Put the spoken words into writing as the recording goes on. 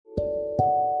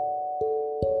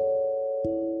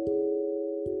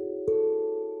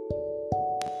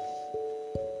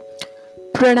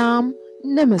प्रणाम,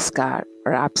 नमस्कार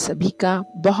और आप सभी का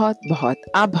बहुत बहुत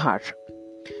आभार।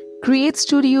 क्रिएट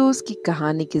स्टूडियोज की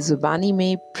कहानी की जुबानी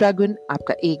में प्रगुन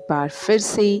आपका एक बार फिर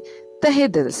से तहे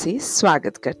दिल से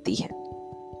स्वागत करती है।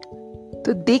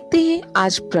 तो देखते हैं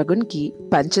आज प्रगुन की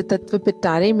पंचतत्व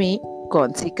पिटारे में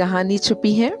कौन सी कहानी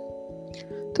छुपी है।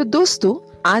 तो दोस्तों,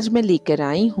 आज मैं लेकर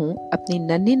आई हूँ अपने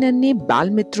नन्हे नन्हे बाल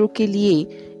मित्रों के लिए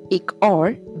एक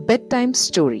और बेड टाइम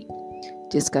स्टोरी,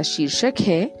 जिसका शीर्षक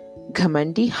है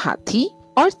घमंडी हाथी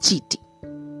और चींटी।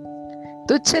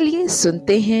 तो चलिए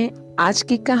सुनते हैं आज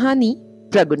की कहानी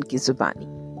प्रगुन की जुबानी।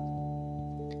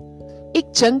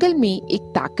 एक जंगल में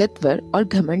एक ताकतवर और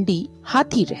घमंडी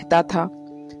हाथी रहता था,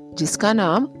 जिसका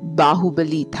नाम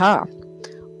बाहुबली था।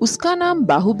 उसका नाम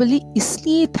बाहुबली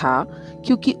इसलिए था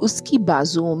क्योंकि उसकी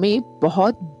बाजुओं में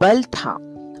बहुत बल था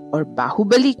और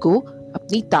बाहुबली को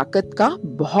अपनी ताकत का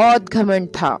बहुत घमंड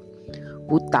था।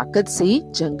 वो ताकत से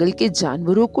जंगल के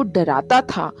जानवरों को डराता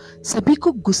था, सभी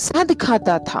को गुस्सा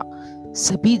दिखाता था,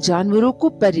 सभी जानवरों को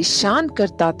परेशान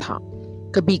करता था।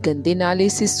 कभी गंदे नाले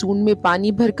से सूंड में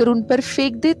पानी भरकर उन पर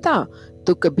फेंक देता,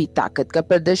 तो कभी ताकत का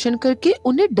प्रदर्शन करके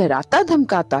उन्हें डराता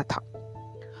धमकाता था।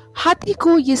 हाथी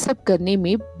को ये सब करने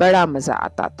में बड़ा मजा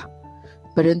आता था,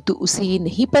 परंतु उसे ये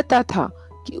नहीं पता था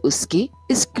कि उसके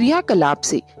इस क्रियाकलाप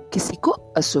से किसी को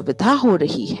असुविधा हो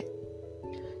रही है।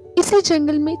 इसी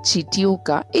जंगल में चींटियों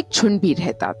का एक झुंड भी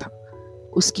रहता था।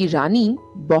 उसकी रानी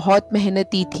बहुत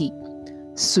मेहनती थी।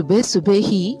 सुबह सुबह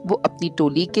ही वो अपनी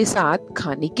टोली के साथ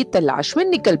खाने की तलाश में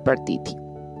निकल पड़ती थी।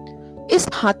 इस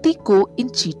हाथी को इन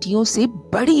चींटियों से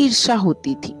बड़ी ईर्ष्या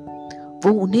होती थी।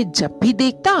 वो उन्हें जब भी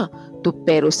देखता तो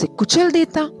पैरों से कुचल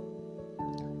देता।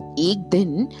 एक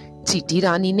दिन चींटी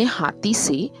रानी ने हाथी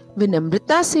से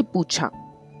विनम्रता से पूछा,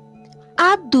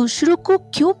 आप दूसरों को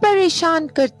क्यों परेशान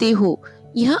करते हो?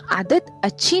 यह आदत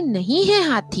अच्छी नहीं है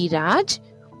हाथीराज।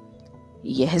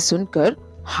 यह सुनकर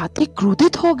हाथी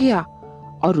क्रोधित हो गया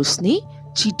और उसने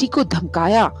चींटी को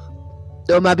धमकाया,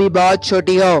 तुम अभी बहुत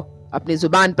छोटी हो, अपनी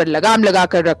जुबान पर लगाम लगा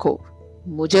कर रखो।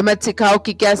 मुझे मत सिखाओ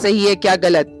कि क्या सही है क्या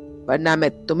गलत, वरना मैं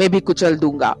तुम्हें भी कुचल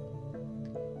दूंगा।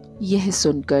 यह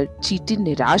सुनकर चींटी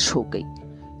निराश हो गई,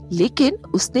 लेकिन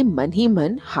उसने मन ही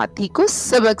मन हाथी को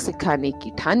सबक सिखाने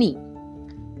की ठानी।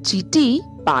 चींटी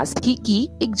पास ही की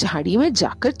एक झाड़ी में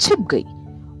जाकर छिप गई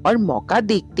और मौका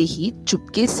देखते ही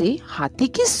चुपके से हाथी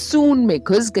की सूंड में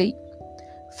घुस गई।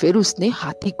 फिर उसने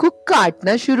हाथी को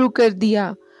काटना शुरू कर दिया।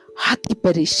 हाथी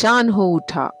परेशान हो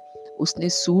उठा। उसने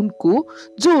सूंड को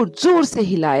जोर जोर से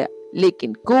हिलाया,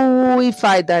 लेकिन कोई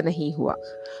फायदा नहीं हुआ।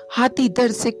 हाथी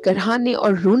दर्द से कराहने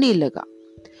और रोने लगा।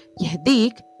 यह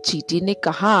देख चींटी ने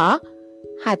कहा,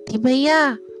 हाथी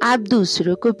भैया, आप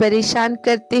दूसरों को परेशान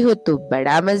करते हो तो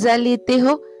बड़ा मजा लेते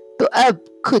हो, तो अब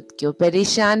खुद क्यों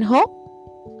परेशान हो?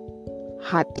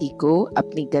 हाथी को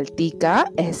अपनी गलती का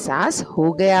एहसास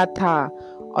हो गया था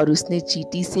और उसने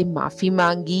चींटी से माफी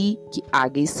मांगी कि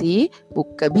आगे से वो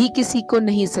कभी किसी को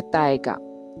नहीं सताएगा।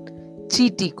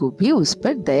 चींटी को भी उस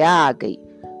पर दया आ गई।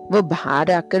 वो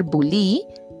बाहर आकर बोली,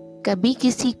 कभी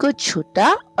किसी को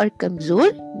छोटा और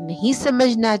कमजोर नहीं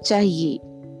समझना चाहिए।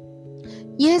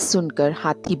 यह सुनकर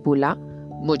हाथी बोला,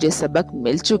 मुझे सबक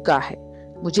मिल चुका है।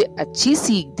 मुझे अच्छी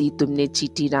सीख दी तुमने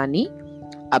चींटी रानी।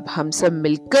 अब हम सब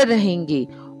मिलकर रहेंगे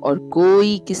और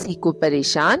कोई किसी को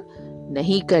परेशान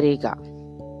नहीं करेगा।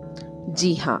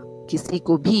 जी हाँ, किसी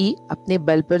को भी अपने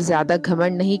बल पर ज्यादा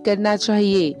घमंड नहीं करना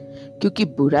चाहिए, क्योंकि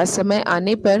बुरा समय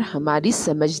आने पर हमारी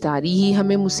समझदारी ही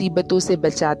हमें मुसीबतों से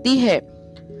बचाती है।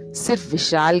 सिर्फ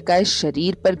विशालकाय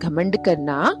शरीर पर घमंड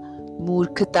करना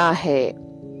मूर्खता है।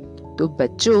 तो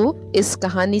बच्चों, इस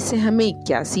कहानी से हमें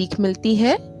क्या सीख मिलती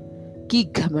है? कि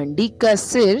घमंडी का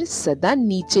सिर सदा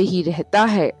नीचे ही रहता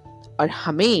है और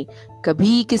हमें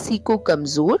कभी किसी को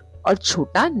कमजोर और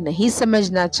छोटा नहीं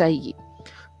समझना चाहिए।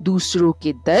 दूसरों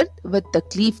के दर्द व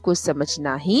तकलीफ को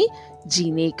समझना ही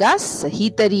जीने का सही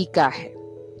तरीका है।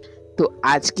 तो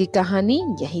आज की कहानी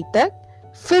यहीं तक।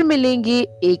 फिर मिलेंगे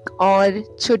एक और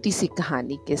छोटी सी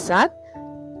कहानी के साथ।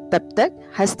 तब तक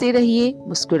हंसते रहिए,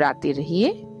 मुस्कुराते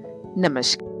रहिए।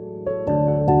 नमस्कार।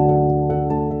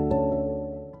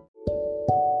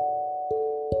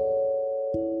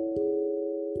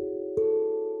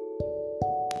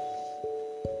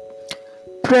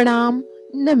 प्रणाम,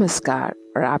 नमस्कार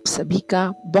और आप सभी का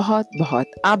बहुत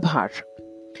बहुत आभार।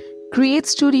 क्रिएट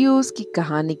स्टूडियोज की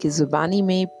कहानी की जुबानी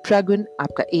में प्रगुन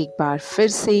आपका एक बार फिर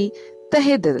से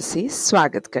तहे दिल से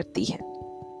स्वागत करती है।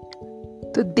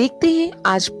 तो देखते हैं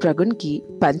आज प्रगुन की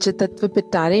पंचतत्व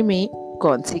पिटारे में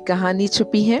कौन सी कहानी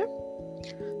छुपी है।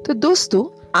 तो दोस्तों,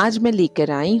 आज मैं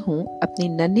लेकर आई हूँ अपने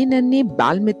नन्हे नन्हे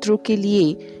बाल मित्रों के लिए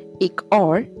एक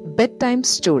और बेड टाइम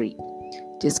स्टोरी,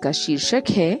 जिसका शीर्षक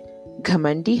है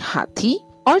घमंडी हाथी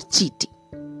और चींटी।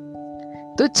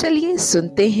 तो चलिए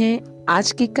सुनते हैं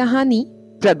आज की कहानी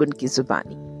प्रगुन की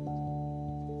जुबानी।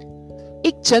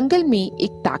 एक जंगल में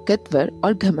एक ताकतवर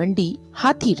और घमंडी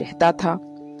हाथी रहता था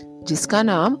जिसका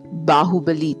नाम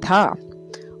बाहुबली था।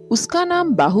 उसका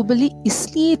नाम बाहुबली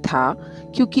इसलिए था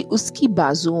क्योंकि उसकी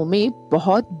बाजुओं में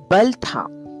बहुत बल था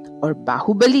और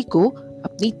बाहुबली को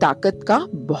अपनी ताकत का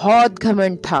बहुत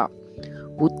घमंड था।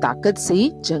 वो ताकत से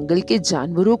जंगल के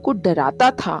जानवरों को डराता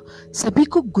था, सभी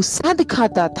को गुस्सा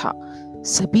दिखाता था,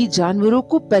 सभी जानवरों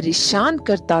को परेशान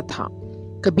करता था।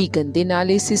 कभी गंदे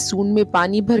नाले से सूंड में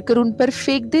पानी भरकर उन पर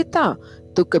फेंक देता,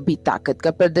 तो कभी ताकत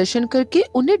का प्रदर्शन करके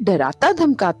उन्हें डराता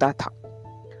धमकाता था।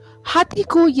 हाथी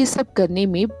को ये सब करने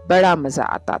में बड़ा मजा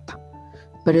आता था,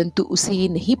 परंतु उसे ये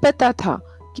नहीं पता था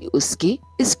कि उसके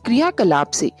इस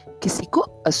क्रियाकलाप से किसी को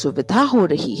असुविधा हो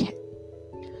रही है।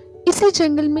 इसी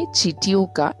जंगल में चींटियों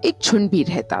का एक झुंड भी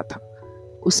रहता था।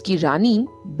 उसकी रानी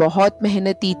बहुत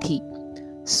मेहनती थी।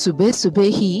 सुबह सुबह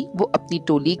ही वो अपनी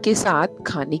टोली के साथ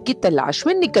खाने की तलाश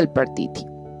में निकल पड़ती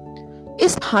थी।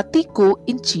 इस हाथी को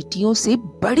इन चींटियों से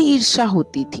बड़ी ईर्ष्या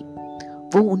होती थी।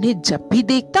 वो उन्हें जब भी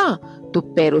देखता तो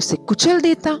पैरों से कुचल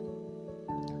देता।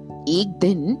 एक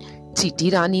दिन चींटी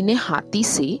रानी ने हाथी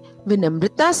से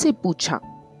विनम्रता से पूछा,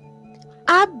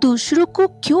 आप दूसरों को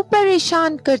क्यों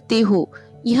परेशान करते हो?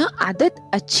 यह आदत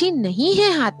अच्छी नहीं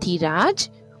है हाथीराज।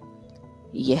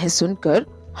 यह सुनकर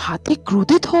हाथी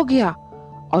क्रोधित हो गया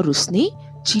और उसने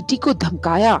चींटी को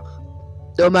धमकाया,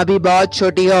 तुम अभी बहुत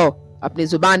छोटी हो, अपनी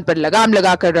जुबान पर लगाम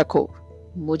लगा कर रखो।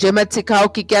 मुझे मत सिखाओ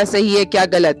कि क्या सही है क्या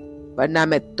गलत, वरना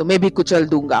मैं तुम्हें भी कुचल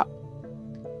दूंगा।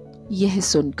 यह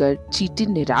सुनकर चींटी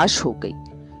निराश हो गई,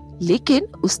 लेकिन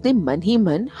उसने मन ही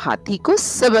मन हाथी को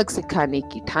सबक सिखाने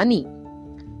की ठानी।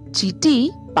 चींटी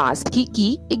पास ही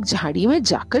की एक झाड़ी में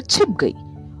जाकर छिप गई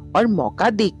और मौका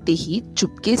देखते ही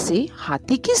चुपके से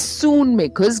हाथी की सूंड में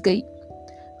घुस गई।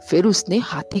 फिर उसने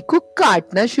हाथी को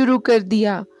काटना शुरू कर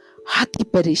दिया। हाथी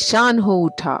परेशान हो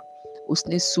उठा।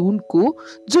 उसने सूंड को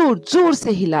जोर जोर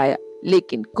से हिलाया,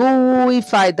 लेकिन कोई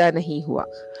फायदा नहीं हुआ।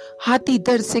 हाथी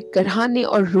दर्द से कराहने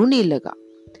और रोने लगा।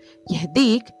 यह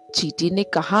देख चींटी ने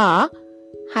कहा,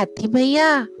 हाथी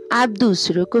भैया, आप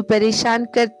दूसरों को परेशान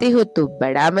करते हो तो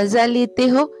बड़ा मजा लेते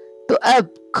हो, तो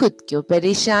अब खुद क्यों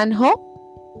परेशान हो?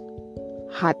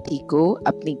 हाथी को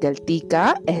अपनी गलती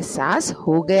का एहसास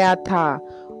हो गया था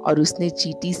और उसने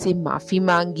चींटी से माफी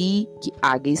मांगी कि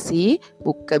आगे से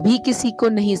वो कभी किसी को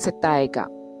नहीं सताएगा।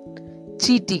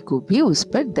 चींटी को भी उस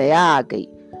पर दया आ गई।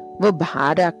 वो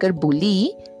बाहर आकर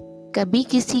बोली, कभी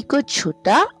किसी को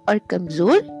छोटा और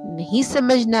कमजोर नहीं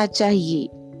समझना चाहिए।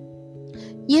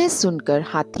 यह सुनकर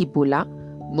हाथी बोला,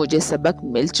 मुझे सबक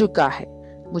मिल चुका है।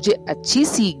 मुझे अच्छी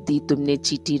सीख दी तुमने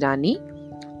चींटी रानी।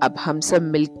 अब हम सब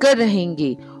मिलकर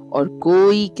रहेंगे और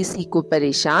कोई किसी को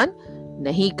परेशान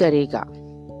नहीं करेगा।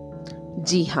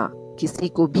 जी हाँ, किसी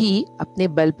को भी अपने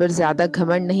बल पर ज्यादा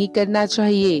घमंड नहीं करना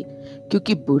चाहिए,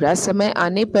 क्योंकि बुरा समय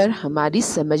आने पर हमारी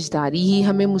समझदारी ही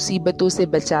हमें मुसीबतों से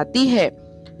बचाती है।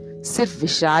 सिर्फ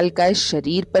विशालकाय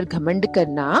शरीर पर घमंड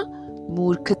करना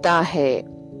मूर्खता है।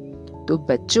 तो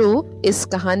बच्चों, इस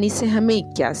कहानी से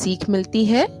हमें क्या सीख मिलती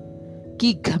है?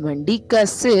 कि घमंडी का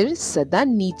सिर सदा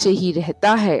नीचे ही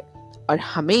रहता है और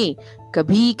हमें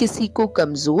कभी किसी को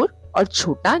कमजोर और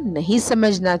छोटा नहीं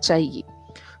समझना चाहिए।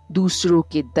 दूसरों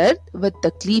के दर्द व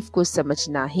तकलीफ को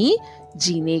समझना ही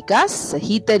जीने का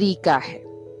सही तरीका है।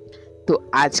 तो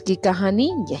आज की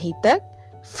कहानी यहीं तक।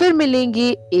 फिर मिलेंगे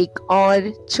एक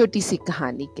और छोटी सी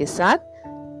कहानी के साथ।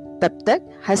 तब तक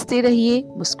हंसते रहिए,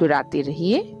 मुस्कुराते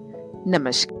रहिए।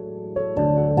 नमस्कार।